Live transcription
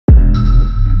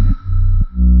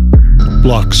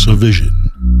blocks a vision.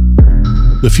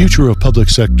 The future of public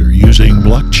sector using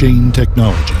blockchain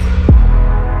technology.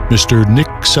 Mr. Nick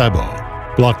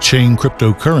Szabo, blockchain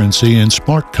cryptocurrency and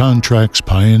smart contracts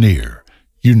pioneer,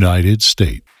 United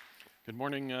States. Good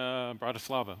morning,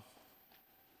 Bratislava.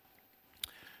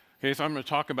 Okay, so I'm going to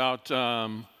talk about,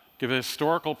 give a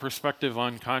historical perspective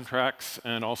on contracts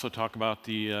and also talk about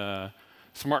the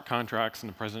smart contracts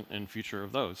and the present and future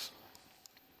of those.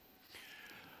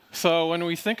 So when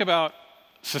we think about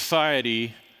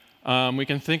society, we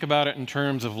can think about it in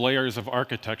terms of layers of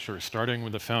architecture, starting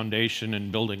with the foundation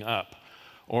and building up.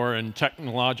 Or in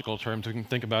technological terms, we can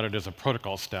think about it as a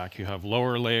protocol stack. You have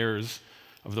lower layers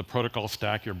of the protocol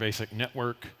stack, your basic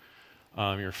network,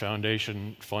 your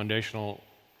foundational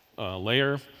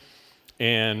layer,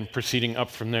 and proceeding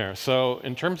up from there. So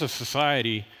in terms of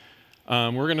society,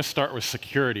 we're going to start with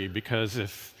security, because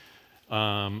if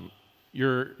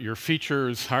your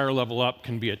features higher level up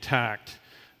can be attacked,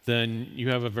 then you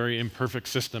have a very imperfect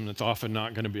system that's often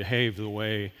not going to behave the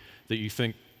way that you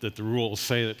think that the rules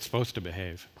say that it's supposed to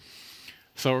behave.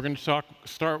 So we're going to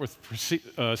start with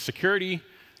security,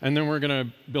 and then we're going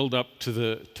to build up to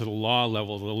the law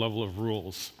level, the level of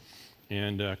rules,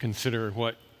 and consider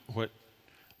what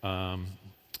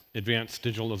advanced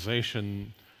digitalization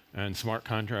and smart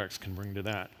contracts can bring to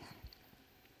that.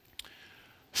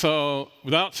 So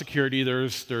without security,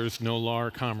 there's no law or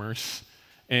commerce.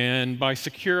 And by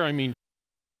secure, I mean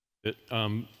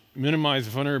minimize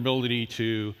vulnerability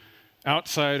to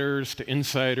outsiders, to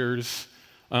insiders,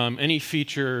 any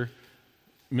feature,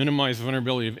 minimize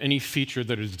vulnerability of any feature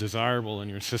that is desirable in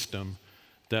your system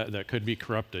that could be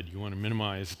corrupted. You want to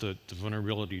minimize the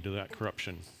vulnerability to that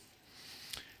corruption.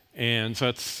 And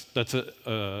so that's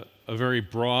a very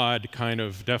broad kind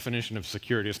of definition of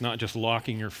security. It's not just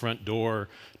locking your front door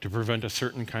to prevent a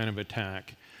certain kind of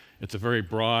attack. It's a very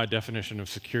broad definition of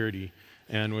security.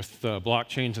 And with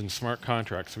blockchains and smart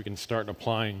contracts, we can start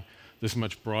applying this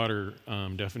much broader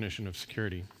definition of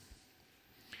security.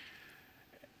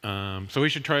 So we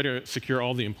should try to secure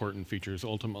all the important features,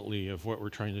 ultimately, of what we're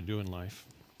trying to do in life.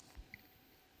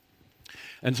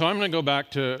 And so I'm going to go back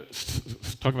to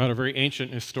talk about a very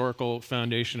ancient historical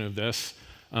foundation of this.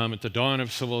 At the dawn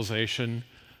of civilization,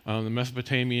 the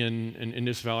Mesopotamian and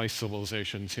Indus Valley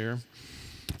civilizations here.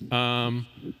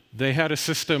 They had a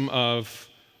system of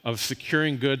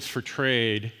securing goods for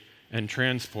trade and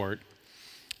transport.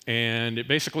 And it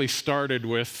basically started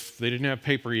with, they didn't have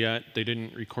paper yet, they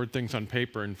didn't record things on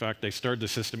paper. In fact, they started the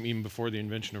system even before the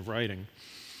invention of writing.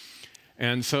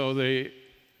 And so they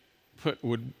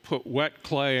would put wet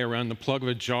clay around the plug of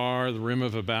a jar, the rim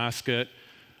of a basket,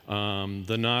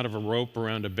 the knot of a rope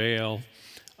around a bale,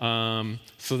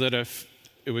 so that if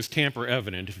it was tamper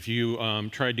evident, if you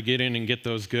tried to get in and get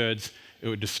those goods, it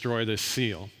would destroy this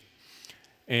seal.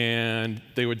 And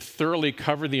they would thoroughly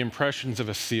cover the impressions of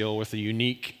a seal with a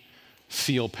unique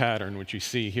seal pattern, which you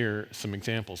see here, some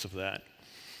examples of that.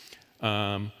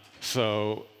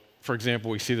 So, for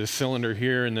example, we see the cylinder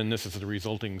here, and then this is the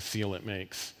resulting seal it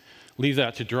makes. Leave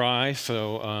that to dry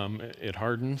so it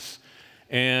hardens.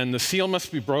 And the seal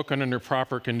must be broken under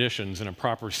proper conditions in a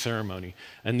proper ceremony.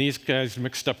 And these guys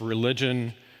mixed up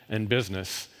religion and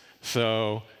business.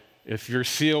 So if your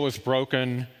seal was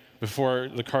broken before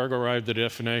the cargo arrived at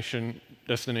the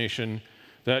destination,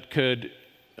 that could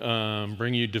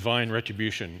bring you divine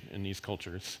retribution in these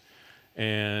cultures.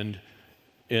 And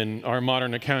in our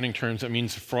modern accounting terms, that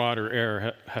means fraud or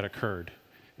error had occurred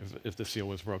if the seal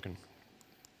was broken.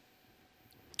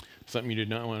 Something you did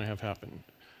not want to have happen.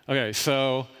 Okay,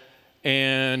 so,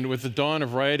 and with the dawn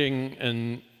of writing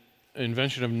and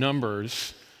invention of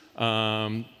numbers,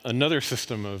 another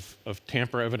system of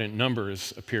tamper-evident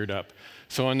numbers appeared up.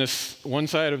 So on this one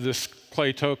side of this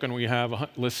clay token, we have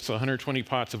lists 120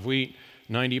 pots of wheat,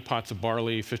 90 pots of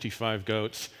barley, 55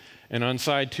 goats. And on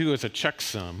side 2 is a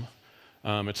checksum.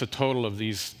 It's a total of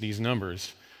these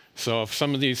numbers. So if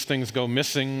some of these things go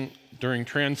missing during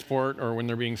transport or when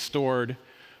they're being stored,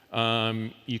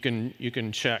 you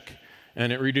can check.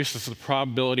 And it reduces the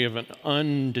probability of an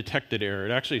undetected error.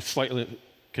 It actually slightly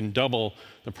can double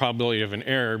the probability of an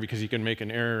error because you can make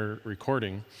an error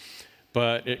recording.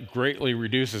 But it greatly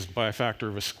reduces by a factor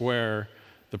of a square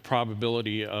the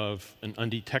probability of an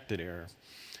undetected error.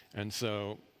 And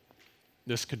so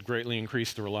this could greatly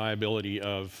increase the reliability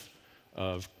of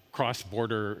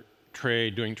cross-border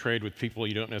trade, doing trade with people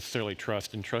you don't necessarily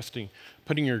trust, and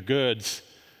putting your goods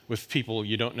with people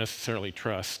you don't necessarily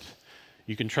trust.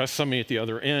 You can trust somebody at the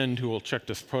other end who will check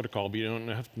this protocol, but you don't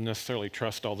have to necessarily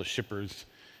trust all the shippers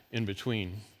in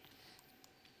between.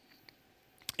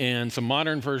 And some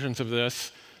modern versions of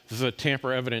this is a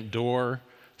tamper-evident door,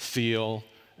 seal,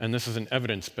 and this is an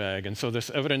evidence bag. And so this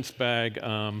evidence bag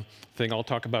thing, I'll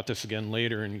talk about this again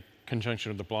later in conjunction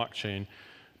with the blockchain,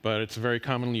 but it's very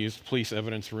commonly used police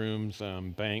evidence rooms,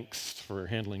 banks for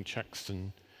handling checks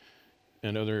and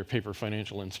other paper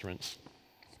financial instruments,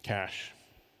 cash.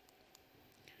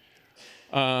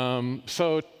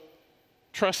 So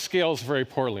trust scales very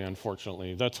poorly,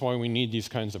 unfortunately. That's why we need these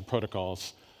kinds of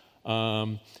protocols.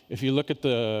 If you look at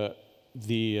the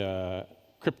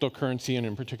cryptocurrency, and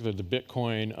in particular the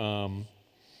Bitcoin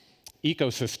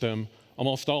ecosystem,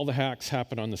 almost all the hacks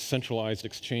happen on the centralized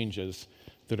exchanges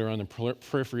that are on the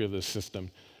periphery of this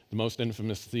system. The most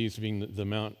infamous of these being the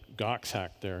Mt. Gox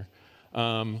hack there.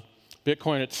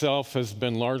 Bitcoin itself has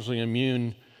been largely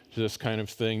immune to this kind of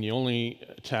thing. The only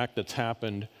attack that's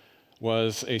happened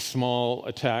was a small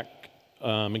attack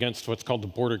against what's called the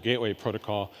Border Gateway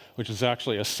Protocol, which is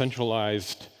actually a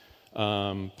centralized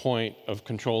point of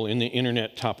control in the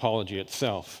internet topology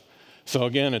itself. So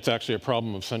again, it's actually a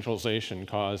problem of centralization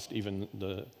caused even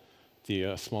the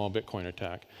small Bitcoin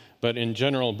attack. But in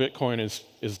general, Bitcoin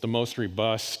is the most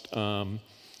robust,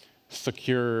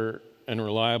 secure, and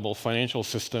reliable financial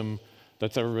system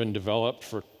that's ever been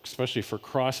developed, especially for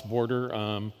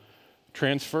cross-border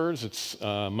transfers. It's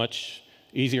much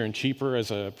easier and cheaper,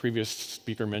 as a previous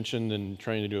speaker mentioned, than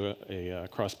trying to do a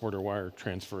cross-border wire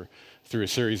transfer through a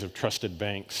series of trusted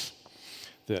banks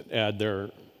that add their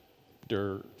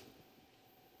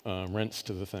rents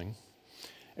to the thing.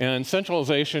 And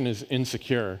centralization is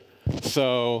insecure.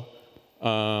 So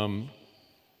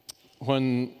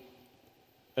when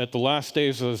at the last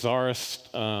days of the Tsarist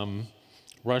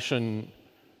Russian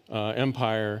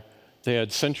Empire, they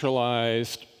had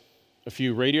centralized a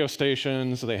few radio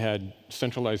stations, they had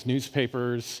centralized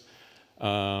newspapers,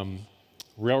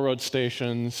 railroad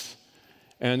stations,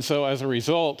 and so as a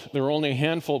result, there were only a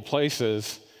handful of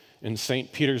places in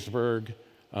St. Petersburg,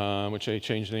 which they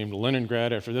changed the name to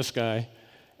Leningrad after this guy,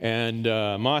 and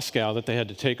Moscow that they had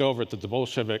to take over, that the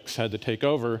Bolsheviks had to take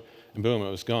over, and boom, it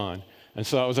was gone. And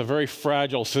so it was a very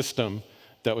fragile system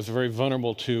that was very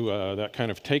vulnerable to that kind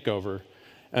of takeover.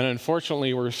 And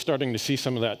unfortunately, we're starting to see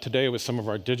some of that today with some of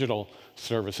our digital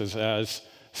services as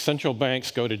central banks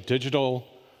go to digital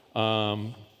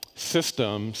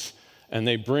systems, and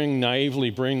they naively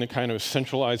bring the kind of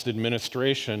centralized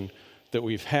administration that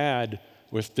we've had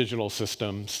with digital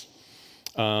systems.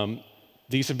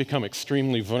 These have become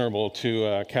extremely vulnerable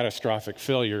to catastrophic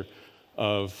failure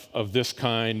of this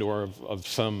kind or of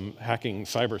some hacking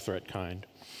cyber threat kind.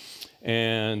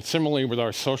 And similarly with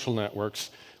our social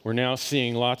networks, we're now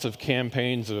seeing lots of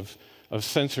campaigns of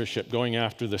censorship going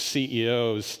after the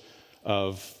CEOs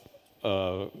of,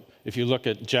 if you look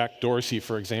at Jack Dorsey,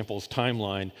 for example's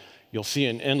timeline, you'll see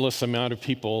an endless amount of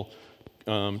people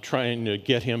trying to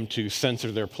get him to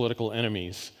censor their political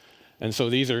enemies. And so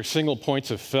these are single points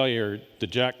of failure. The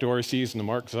Jack Dorseys and the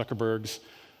Mark Zuckerbergs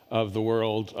of the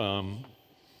world,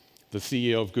 the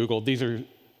CEO of Google, these are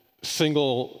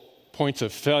single points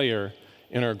of failure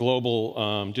in our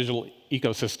global digital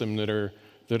ecosystem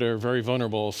that are very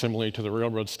vulnerable, similarly to the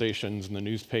railroad stations and the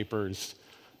newspapers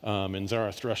in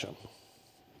Tsarist Russia.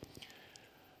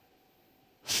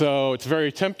 So it's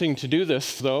very tempting to do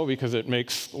this, though, because it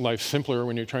makes life simpler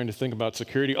when you're trying to think about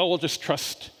security. Oh, we'll just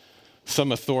trust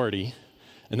some authority,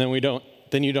 and then you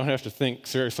don't have to think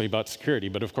seriously about security.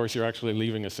 But of course, you're actually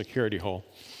leaving a security hole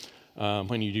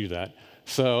when you do that.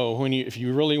 So if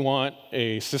you really want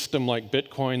a system like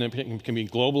Bitcoin that can be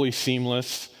globally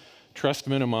seamless, trust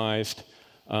minimized,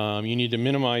 you need to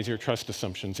minimize your trust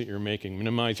assumptions that you're making,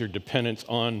 minimize your dependence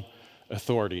on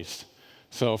authorities.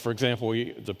 So for example,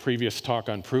 the previous talk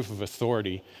on proof of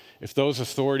authority, if those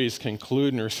authorities can collude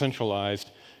and are centralized,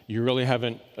 you really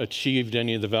haven't achieved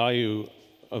any of the value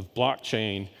of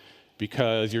blockchain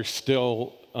because you're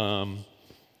still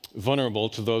vulnerable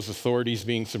to those authorities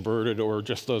being subverted or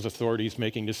just those authorities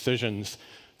making decisions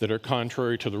that are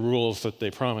contrary to the rules that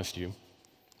they promised you.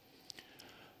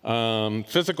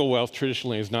 Physical wealth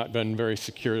traditionally has not been very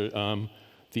secure.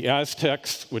 The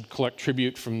Aztecs would collect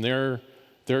tribute from their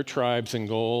tribes in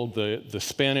gold. The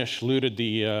Spanish looted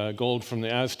the gold from the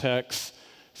Aztecs.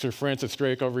 Sir Francis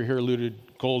Drake over here looted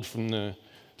gold from the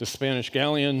Spanish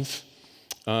galleons.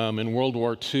 In World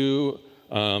War II,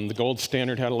 the gold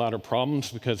standard had a lot of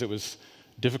problems because it was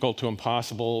difficult to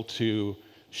impossible to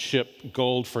ship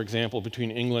gold, for example, between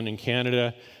England and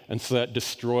Canada, and so that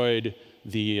destroyed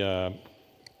the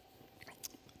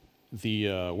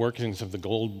workings of the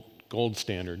gold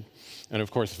standard. And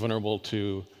of course, vulnerable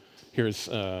to, here's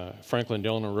Franklin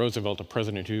Delano Roosevelt, a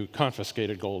president who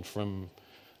confiscated gold from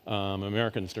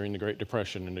Americans during the Great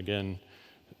Depression, and again,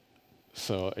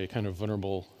 so a kind of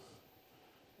vulnerable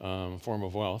form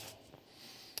of wealth.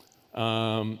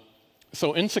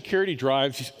 So insecurity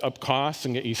drives up costs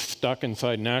and get you stuck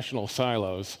inside national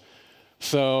silos.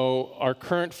 So our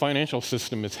current financial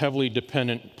system is heavily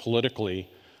dependent politically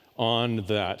on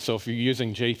that. So if you're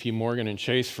using JP Morgan and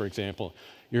Chase, for example,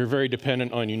 you're very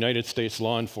dependent on United States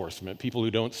law enforcement, people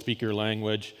who don't speak your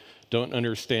language, don't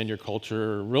understand your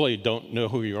culture, really don't know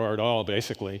who you are at all,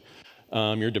 basically.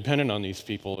 You're dependent on these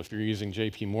people if you're using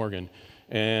JP Morgan.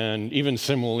 And even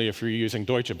similarly if you're using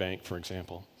Deutsche Bank, for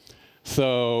example.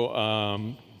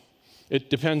 So it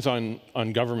depends on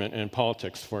government and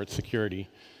politics for its security,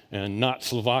 and not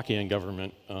Slovakian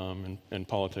government and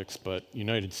politics, but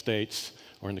United States,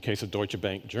 or in the case of Deutsche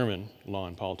Bank, German law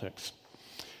and politics.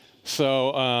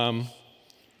 So,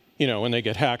 you know, when they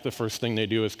get hacked, the first thing they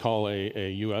do is call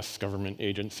a US government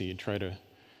agency and try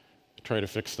to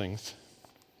fix things.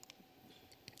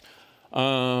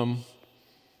 Now,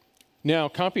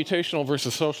 computational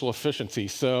versus social efficiency.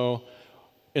 So,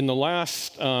 in the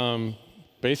last,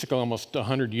 basically almost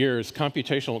 100 years,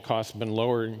 computational costs have been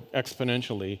lowering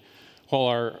exponentially, while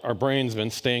our brains have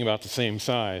been staying about the same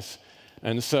size.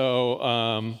 And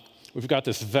so we've got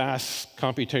this vast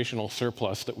computational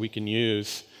surplus that we can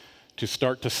use to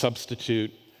start to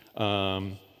substitute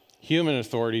human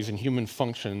authorities and human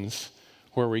functions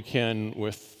where we can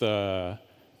with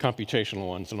computational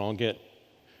ones. And I'll get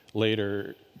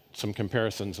later some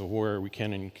comparisons of where we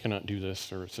can and cannot do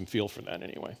this, or some feel for that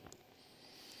anyway.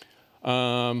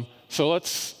 So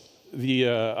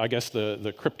I guess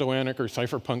the cryptoanic or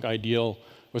cypherpunk ideal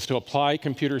was to apply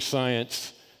computer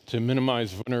science to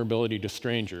minimize vulnerability to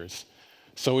strangers.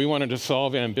 So we wanted to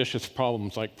solve ambitious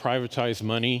problems like privatize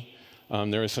money.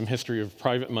 There is some history of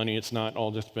private money. It's not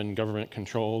all just been government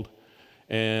controlled.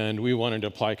 And we wanted to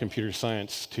apply computer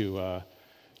science to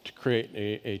create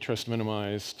a trust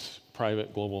minimized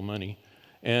private global money.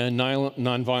 And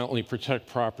non-violently protect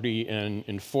property and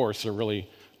enforce are really,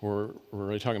 we're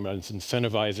really talking about is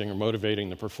incentivizing or motivating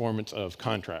the performance of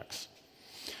contracts.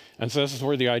 And so this is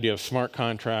where the idea of smart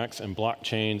contracts and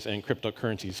blockchains and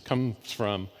cryptocurrencies comes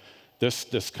from,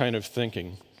 this kind of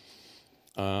thinking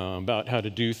about how to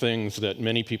do things that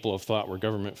many people have thought were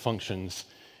government functions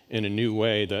in a new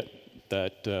way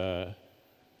that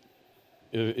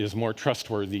is more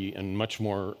trustworthy and much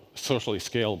more socially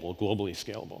scalable, globally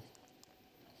scalable.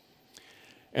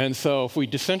 And so if we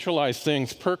decentralize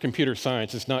things per computer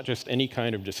science, it's not just any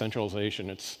kind of decentralization,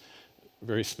 it's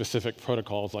very specific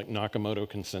protocols like Nakamoto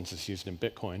consensus used in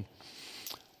Bitcoin.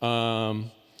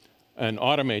 And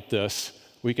automate this,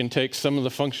 we can take some of the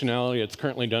functionality that's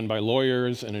currently done by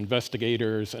lawyers and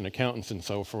investigators and accountants and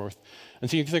so forth. And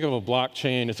so you can think of a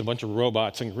blockchain as a bunch of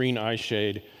robots in green eye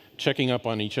shade checking up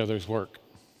on each other's work.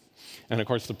 And of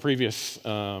course, the previous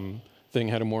thing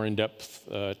had a more in-depth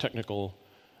technical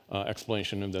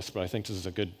explanation of this, but I think this is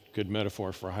a good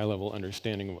metaphor for a high-level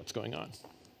understanding of what's going on.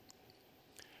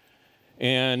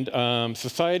 And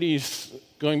societies,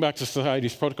 going back to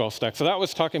society's protocol stack, so that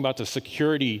was talking about the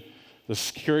security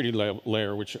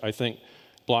layer, which I think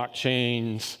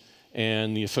blockchains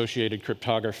and the associated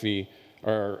cryptography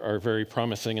are very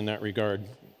promising in that regard.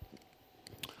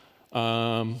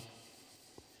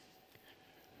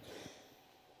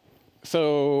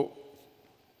 So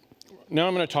now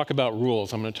I'm going to talk about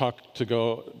rules. I'm going to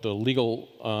go the legal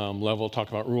level, talk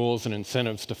about rules and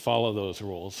incentives to follow those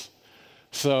rules.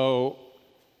 So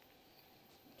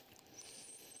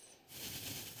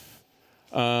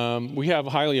we have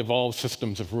highly evolved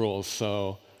systems of rules.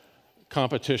 So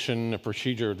competition, a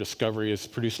procedure of discovery, has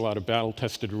produced a lot of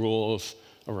battle-tested rules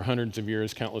over hundreds of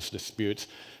years, countless disputes.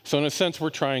 So in a sense, we're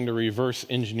trying to reverse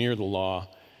engineer the law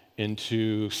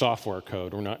into software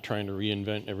code. We're not trying to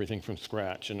reinvent everything from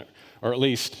scratch, or at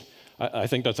least I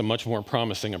think that's a much more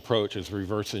promising approach, is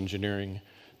reverse engineering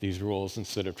these rules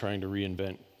instead of trying to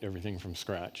reinvent everything from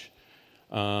scratch.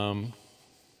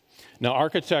 Now,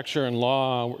 architecture and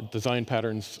law, design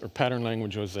patterns, or pattern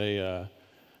language was a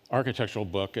architectural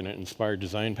book, and it inspired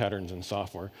design patterns in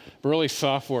software. But really,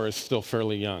 software is still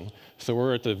fairly young. So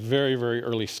we're at the very, very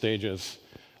early stages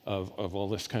of all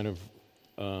this kind of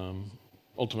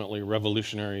ultimately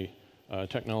revolutionary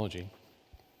technology.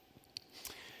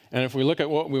 And if we look at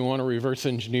what we want to reverse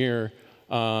engineer,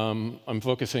 I'm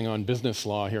focusing on business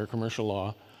law here, commercial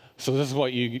law. So this is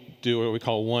what you do, what we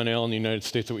call 1L in the United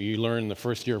States, what you learn in the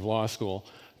first year of law school.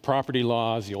 Property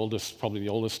law is probably the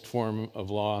oldest form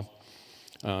of law.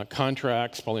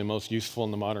 Contracts, probably the most useful in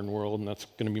the modern world, and that's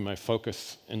going to be my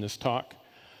focus in this talk.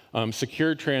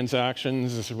 Secured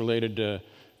transactions is related to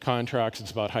contracts.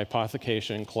 It's about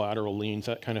hypothecation, collateral liens,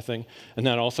 that kind of thing. And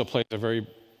that also plays a very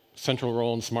central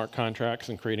role in smart contracts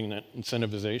and creating that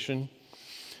incentivization.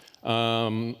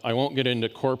 I won't get into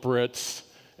corporates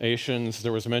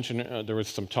There was mention, there was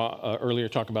some earlier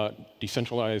talk about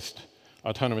decentralized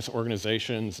autonomous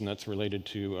organizations, and that's related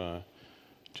to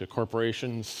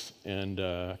corporations and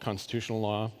constitutional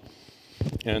law,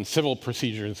 and civil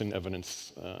procedures and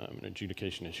evidence and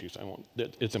adjudication issues.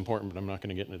 It's important, but I'm not going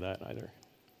to get into that either.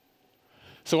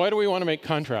 So why do we want to make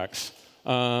contracts?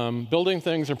 Building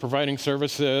things or providing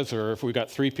services, or if we've got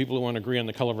 3 people who want to agree on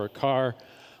the color of our car,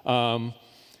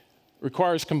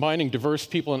 requires combining diverse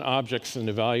people and objects in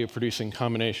the value-producing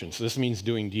combinations. So this means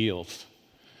doing deals.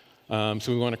 So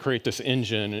we want to create this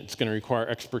engine. It's going to require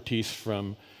expertise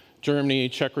from Germany,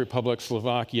 Czech Republic,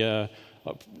 Slovakia,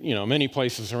 many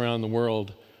places around the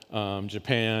world,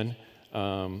 Japan,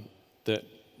 that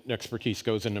expertise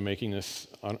goes into making this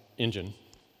engine.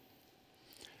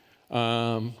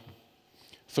 So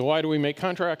why do we make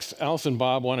contracts? Alice and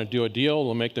Bob want to do a deal.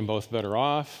 We'll make them both better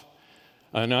off.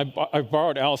 And I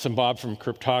borrowed Alice and Bob from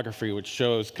cryptography, which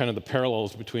shows kind of the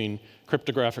parallels between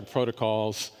cryptographic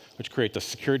protocols, which create the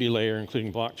security layer,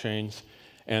 including blockchains,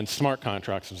 and smart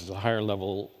contracts, which is a higher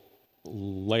level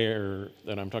layer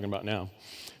that I'm talking about now.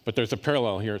 But there's a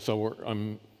parallel here, so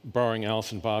I'm borrowing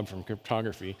Alice and Bob from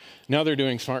cryptography. Now they're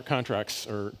doing smart contracts,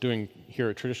 or doing here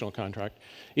a traditional contract.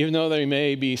 Even though they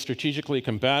may be strategically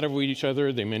combative with each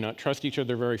other, they may not trust each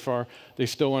other very far, they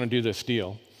still want to do this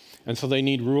deal. And so they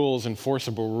need rules,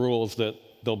 enforceable rules that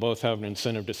they'll both have an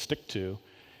incentive to stick to,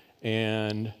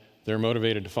 and they're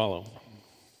motivated to follow.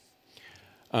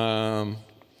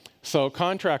 So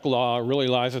contract law really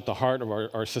lies at the heart of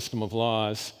our system of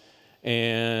laws,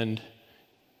 and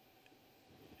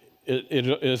it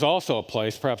is also a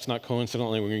place, perhaps not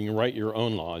coincidentally, where you can write your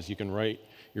own laws. You can write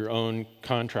your own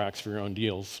contracts for your own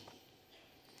deals.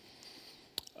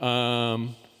 Now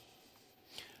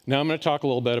I'm going to talk a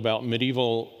little bit about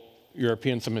medieval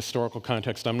European, some historical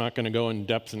context. I'm not going to go in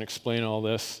depth and explain all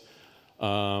this.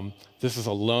 This is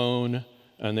a loan,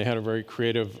 and they had a very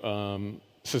creative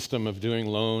system of doing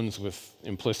loans with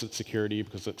implicit security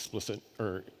because explicit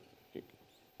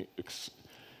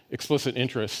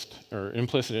interest, or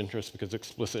implicit interest because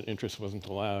explicit interest wasn't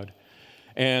allowed.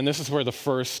 And this is where the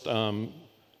first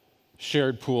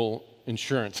shared pool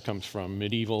insurance comes from,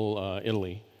 medieval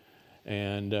Italy.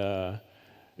 And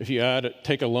if you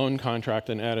take a loan contract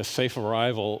and add a safe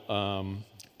arrival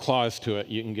clause to it,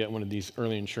 you can get one of these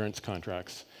early insurance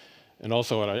contracts. And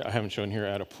also, what I haven't shown here,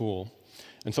 add a pool.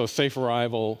 And so safe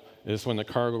arrival is when the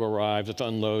cargo arrives, it's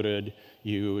unloaded,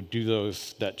 you do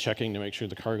that checking to make sure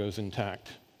the cargo is intact.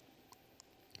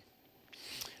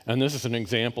 And this is an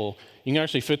example. You can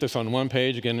actually fit this on one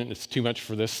page. Again, it's too much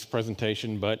for this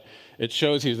presentation, but it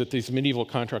shows you that these medieval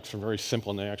contracts are very simple,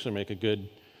 and they actually make a good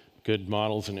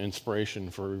models and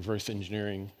inspiration for reverse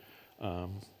engineering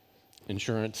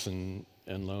insurance and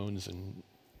loans and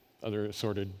other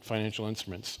assorted financial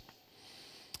instruments.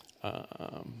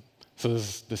 So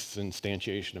this is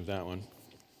instantiation of that one.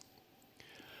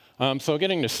 So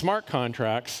getting to smart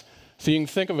contracts, so you can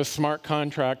think of a smart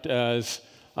contract as,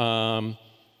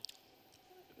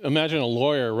 imagine a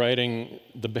lawyer writing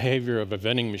the behavior of a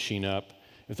vending machine up.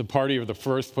 If the party of the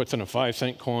first puts in a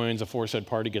 5-cent coin, the aforesaid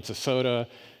party gets a soda.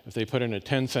 If they put in a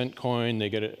 10-cent coin, they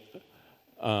get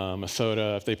a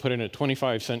soda. If they put in a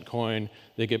 25-cent coin,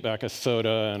 they get back a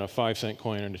soda and a 5-cent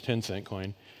coin and a 10-cent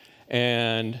coin.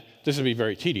 And this would be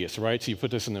very tedious, right? So you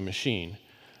put this in the machine.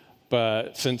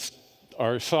 But since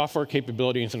our software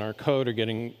capabilities and our code are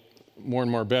getting more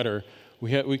and more better,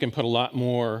 we can put a lot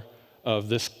more of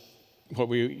this, what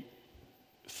we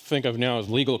think of now as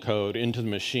legal code, into the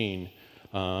machine,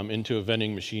 into a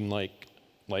vending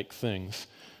machine-like things,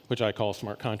 which I call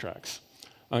smart contracts.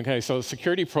 Okay, so the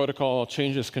security protocol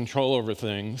changes control over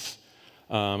things.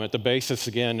 At the basis,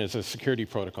 again, is a security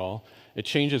protocol. It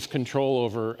changes control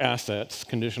over assets,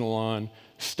 conditional on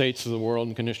states of the world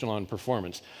and conditional on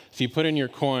performance. So you put in your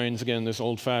coins, again, this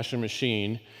old-fashioned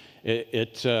machine.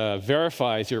 It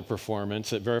verifies your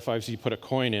performance. It verifies you put a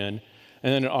coin in,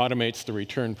 and then it automates the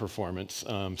return performance,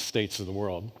 states of the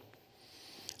world.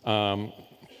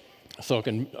 So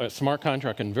a smart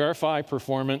contract can verify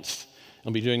performance.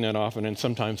 It'll be doing that often, and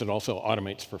sometimes it also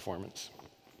automates performance.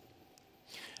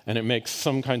 And it makes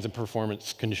some kinds of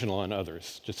performance conditional on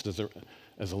others, just as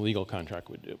a legal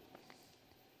contract would do.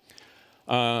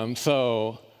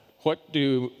 So what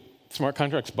do smart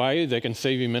contracts buy you? They can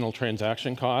save you mental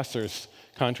transaction costs. There's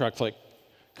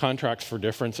contracts for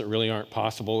difference that really aren't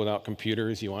possible without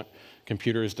computers. You want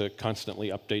computers to constantly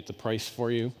update the price for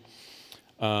you.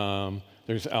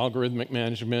 There's algorithmic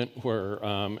management, where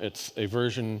it's a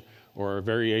version or a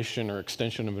variation or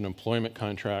extension of an employment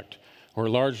contract, where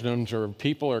large numbers of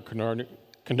people are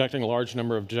conducting a large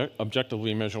number of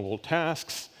objectively measurable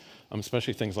tasks.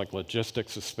 especially things like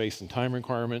logistics with space and time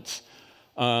requirements.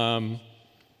 And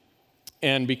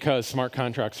because smart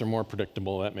contracts are more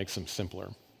predictable, that makes them simpler.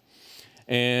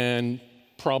 And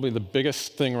probably the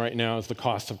biggest thing right now is the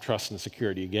cost of trust and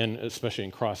security, again, especially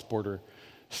in cross-border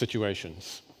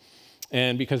situations.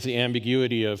 And because the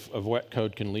ambiguity of wet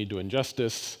code can lead to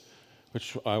injustice,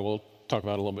 which I will talk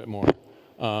about a little bit more.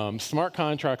 Smart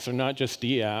contracts are not just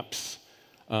DApps.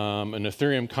 An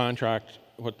Ethereum contract,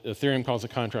 what Ethereum calls a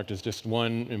contract, is just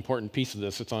one important piece of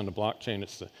this. It's on the blockchain.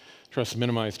 It's the trust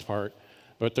minimized part.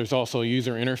 But there's also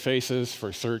user interfaces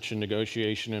for search and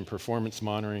negotiation and performance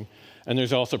monitoring. And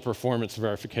there's also performance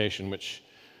verification, which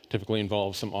typically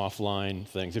involves some offline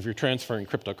things. If you're transferring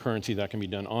cryptocurrency, that can be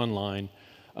done online.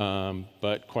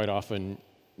 But quite often,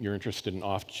 you're interested in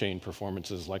off-chain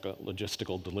performances like a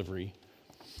logistical delivery.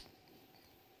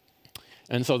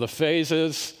 And so the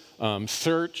phases,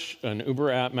 search, an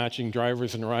Uber app matching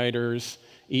drivers and riders,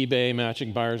 eBay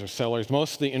matching buyers or sellers.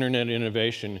 Most of the internet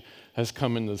innovation has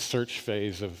come in the search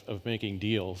phase of making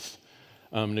deals.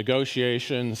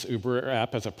 Negotiations, Uber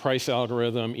app has a price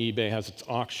algorithm, eBay has its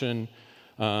auction,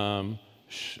 and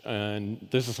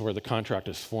this is where the contract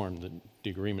is formed, the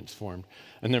agreement's formed.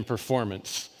 And then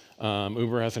performance.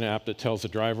 Uber has an app that tells the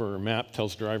driver, or map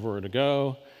tells the driver where to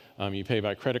go. You pay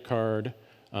by credit card.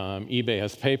 eBay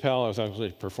has PayPal. As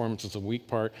actually, performance is a weak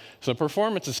part. So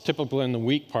performance is typically in the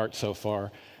weak part so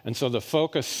far. And so the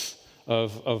focus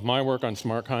of my work on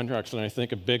smart contracts, and I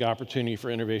think a big opportunity for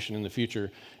innovation in the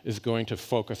future, is going to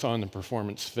focus on the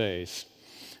performance phase.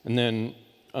 And then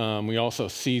we also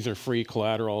seize or free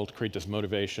collateral to create this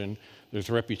motivation. There's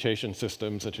reputation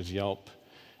systems such as Yelp.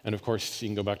 And of course, you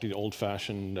can go back to the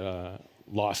old-fashioned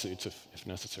lawsuits if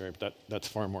necessary, but that's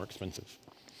far more expensive.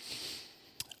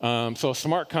 So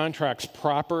smart contracts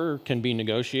proper can be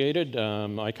negotiated.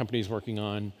 My company is working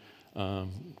on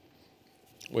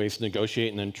ways to negotiate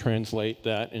and then translate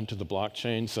that into the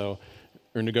blockchain. So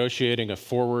we're negotiating a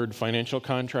forward financial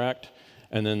contract,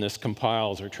 and then this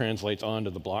compiles or translates onto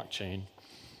the blockchain,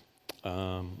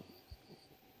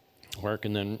 where it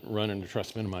can then run in a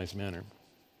trust minimized manner.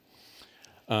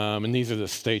 And these are the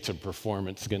states of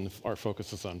performance. Again, our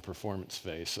focus is on performance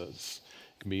phases.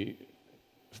 It can be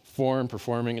form,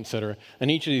 performing, et cetera. And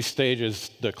each of these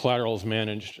stages, the collateral is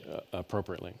managed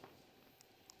appropriately.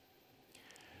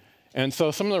 And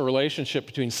so some of the relationship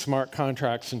between smart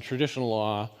contracts and traditional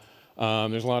law,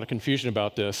 there's a lot of confusion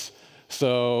about this.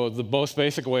 So the most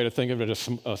basic way to think of it as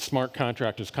a smart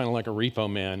contract is kind of like a repo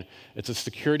man. It's a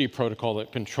security protocol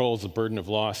that controls the burden of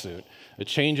lawsuit. It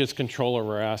changes control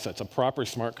over assets. A proper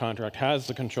smart contract has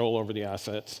the control over the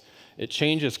assets. It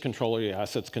changes control of the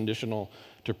assets conditional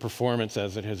to performance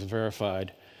as it has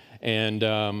verified. And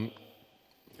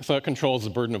so it controls the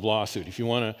burden of lawsuit. If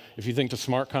you think the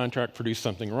smart contract produced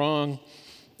something wrong,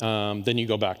 then you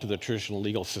go back to the traditional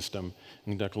legal system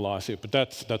and conduct a lawsuit. But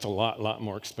that's a lot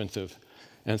more expensive.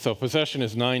 And so possession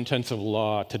is 9/10 of the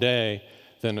law today,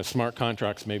 then a smart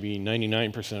contract's maybe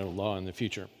 99% of the law in the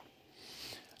future.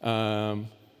 And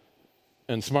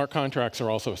smart contracts are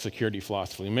also a security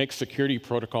philosophy. It makes security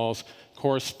protocols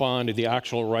correspond to the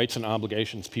actual rights and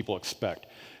obligations people expect.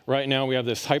 Right now we have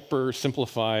this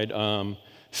hyper-simplified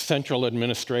central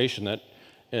administration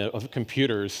of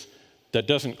computers that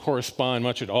doesn't correspond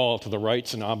much at all to the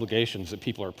rights and obligations that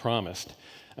people are promised.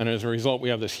 And as a result, we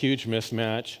have this huge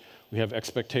mismatch. We have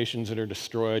expectations that are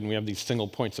destroyed, and we have these single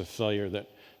points of failure that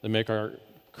make our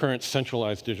current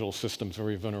centralized digital systems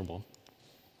very vulnerable.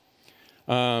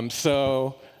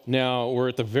 So now we're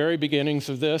at the very beginnings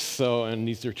of this, and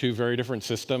these are two very different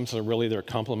systems, so really they're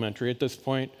complementary at this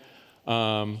point.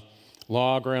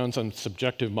 Law grounds on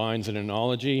subjective minds and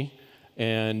analogy,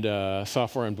 and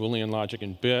software on Boolean logic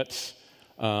and bits.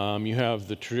 You have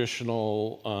the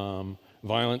traditional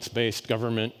violence-based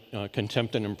government,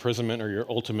 contempt and imprisonment are your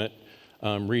ultimate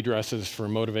redresses for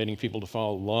motivating people to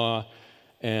follow the law.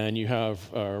 And you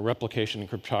have replication and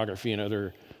cryptography and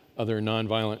other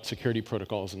nonviolent security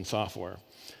protocols in software.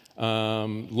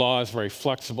 Law is very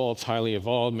flexible, it's highly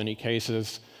evolved in many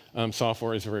cases.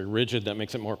 Software is very rigid, that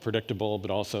makes it more predictable, but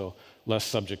also less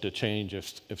subject to change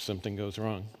if something goes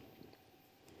wrong.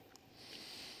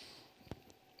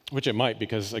 Which it might,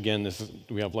 because again,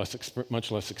 we have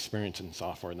much less experience in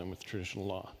software than with traditional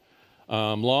law.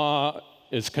 Law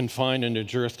is confined into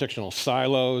jurisdictional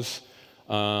silos.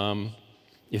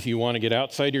 If you want to get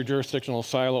outside your jurisdictional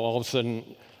silo, all of a sudden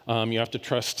you have to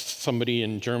trust somebody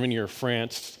in Germany or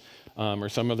France or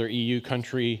some other EU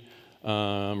country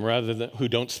who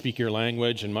don't speak your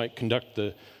language and might conduct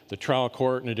the trial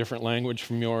court in a different language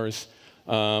from yours,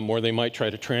 or they might try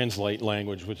to translate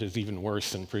language, which is even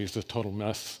worse and produces a total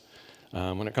mess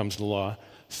when it comes to law.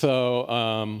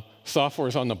 So software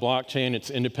is on the blockchain. It's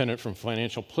independent from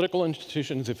financial political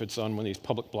institutions if it's on one of these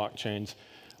public blockchains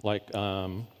like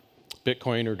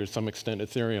Bitcoin or to some extent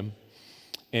Ethereum,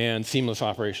 and seamless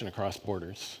operation across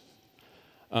borders.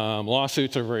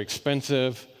 Lawsuits are very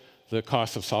expensive. The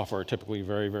costs of software are typically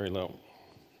very, very low.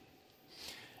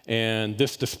 And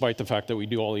this despite the fact that we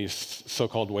do all these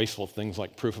so-called wasteful things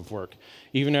like proof of work.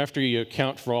 Even after you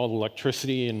account for all the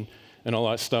electricity and all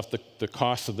that stuff, the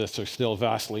costs of this are still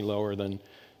vastly lower than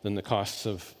the costs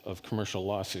of commercial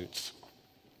lawsuits.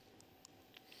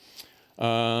 So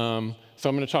I'm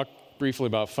going to talk briefly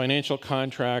about financial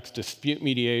contracts, dispute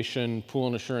mediation, pool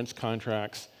and assurance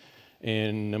contracts,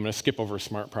 and I'm going to skip over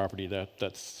smart property.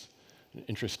 That's an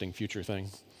interesting future thing.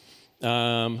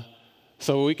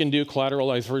 So we can do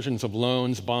collateralized versions of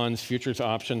loans, bonds, futures,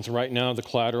 options. Right now, the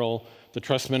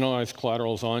trust minimalized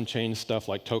collateral is on-chain stuff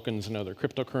like tokens and other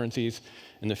cryptocurrencies.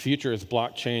 In the future, as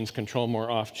blockchains control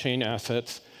more off-chain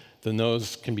assets, then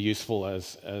those can be useful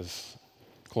as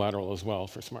collateral as well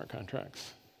for smart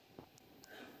contracts.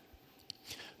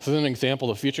 So this is an example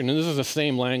of the future, and this is the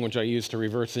same language I used to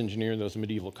reverse engineer those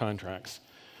medieval contracts.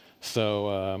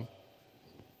 So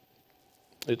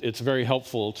it's very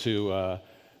helpful to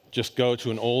just go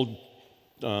to an old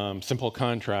simple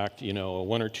contract, a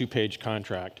 1 or 2 page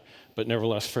contract, but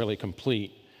nevertheless fairly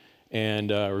complete, and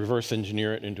reverse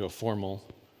engineer it into a formal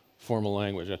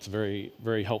language. That's a very,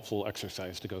 very helpful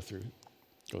exercise to go through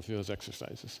those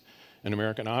exercises. An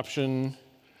American option.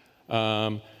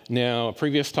 Now, a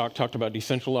previous talk talked about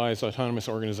decentralized autonomous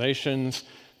organizations.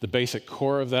 The basic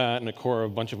core of that and the core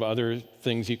of a bunch of other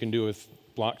things you can do with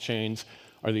blockchains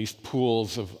are these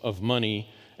pools of money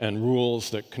and rules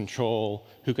that control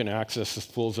who can access these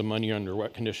pools of money, under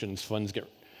what conditions funds get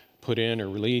put in or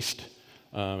released,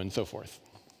 and so forth.